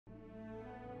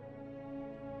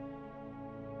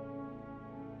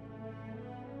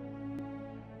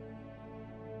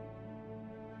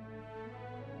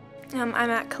I'm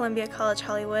at Columbia College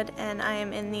Hollywood, and I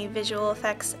am in the Visual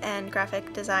Effects and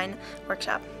Graphic Design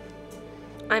workshop.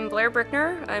 I'm Blair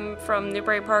Brickner. I'm from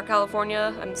Newbury Park,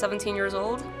 California. I'm 17 years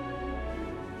old.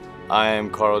 I am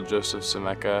Carl Joseph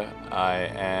Semeka.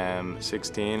 I am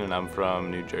 16 and I'm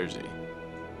from New Jersey.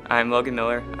 I'm Logan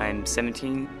Miller. I'm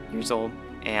 17 years old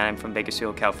and I'm from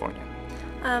Bakersfield, California.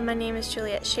 My name is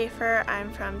Juliet Schaefer.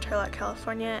 I'm from Turlock,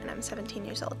 California, and I'm 17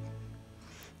 years old.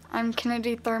 I'm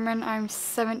Kennedy Thurman. I'm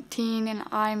 17 and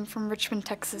I'm from Richmond,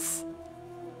 Texas.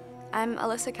 I'm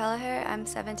Alyssa Kelleher. I'm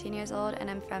 17 years old and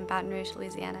I'm from Baton Rouge,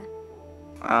 Louisiana.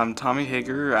 I'm Tommy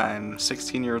Hager. I'm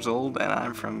 16 years old and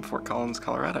I'm from Fort Collins,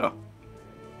 Colorado.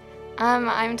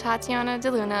 I'm Tatiana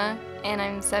DeLuna and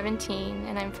I'm 17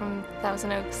 and I'm from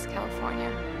Thousand Oaks, California.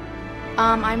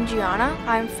 I'm Gianna.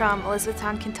 I'm from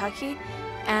Elizabethtown, Kentucky,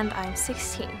 and I'm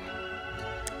 16.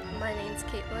 My name's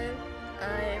Caitlin.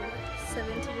 I'm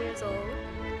 17 years old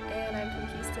and I'm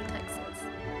from Houston, Texas.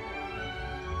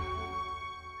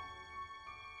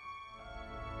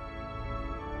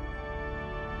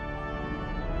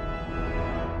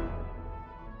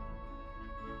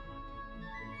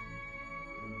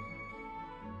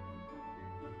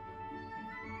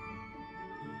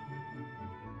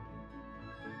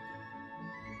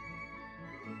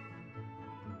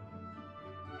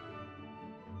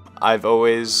 I've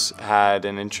always had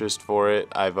an interest for it.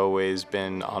 I've always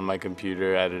been on my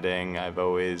computer editing. I've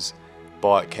always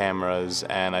bought cameras,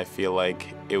 and I feel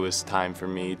like it was time for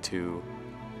me to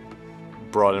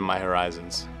broaden my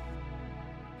horizons.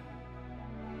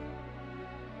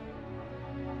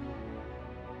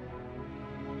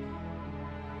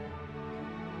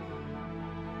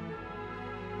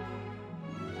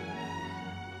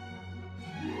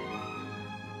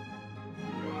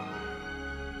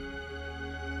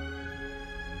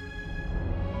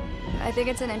 I think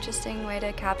it's an interesting way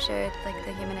to capture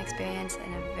the human experience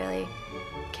in a really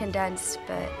condensed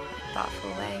but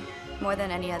thoughtful way, more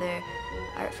than any other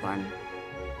art form.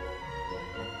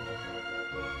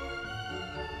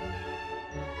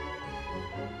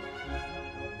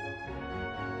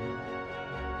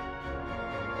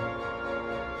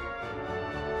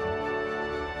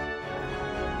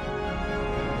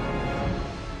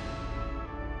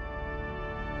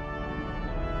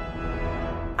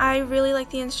 I really like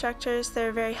the instructors.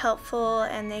 They're very helpful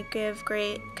and they give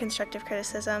great constructive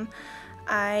criticism.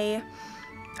 I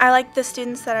like the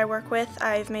students that I work with.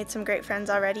 I've made some great friends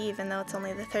already, even though it's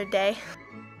only the third day.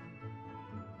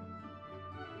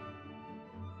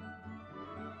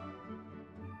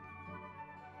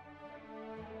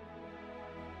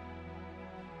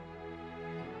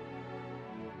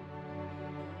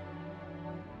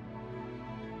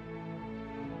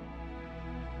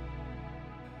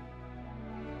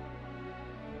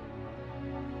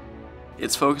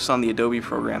 It's focused on the Adobe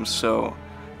programs, so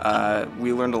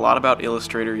we learned a lot about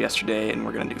Illustrator yesterday, and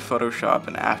we're going to do Photoshop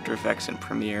and After Effects and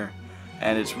Premiere,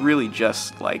 and it's really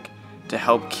just to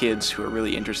help kids who are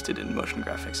really interested in motion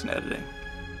graphics and editing.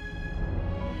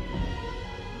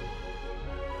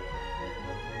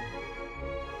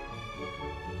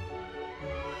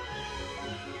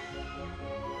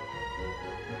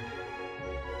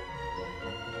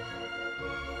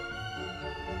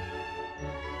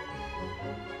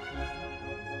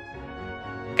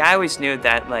 I always knew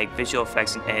that visual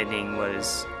effects and editing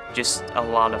was just a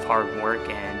lot of hard work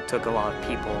and took a lot of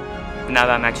people. But now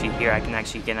that I'm actually here, I can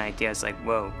actually get an idea. It's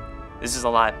whoa, this is a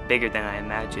lot bigger than I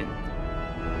imagined.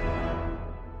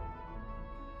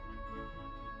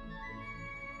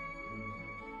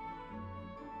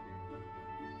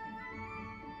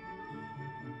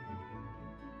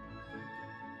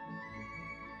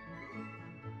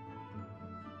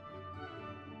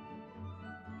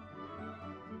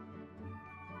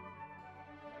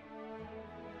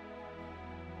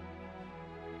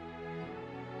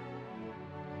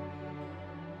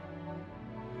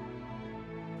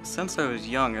 Since I was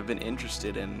young, I've been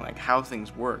interested in how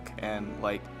things work, and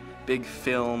big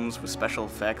films with special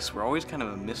effects were always kind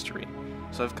of a mystery.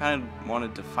 So I've kind of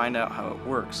wanted to find out how it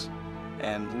works,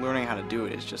 and learning how to do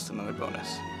it is just another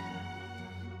bonus.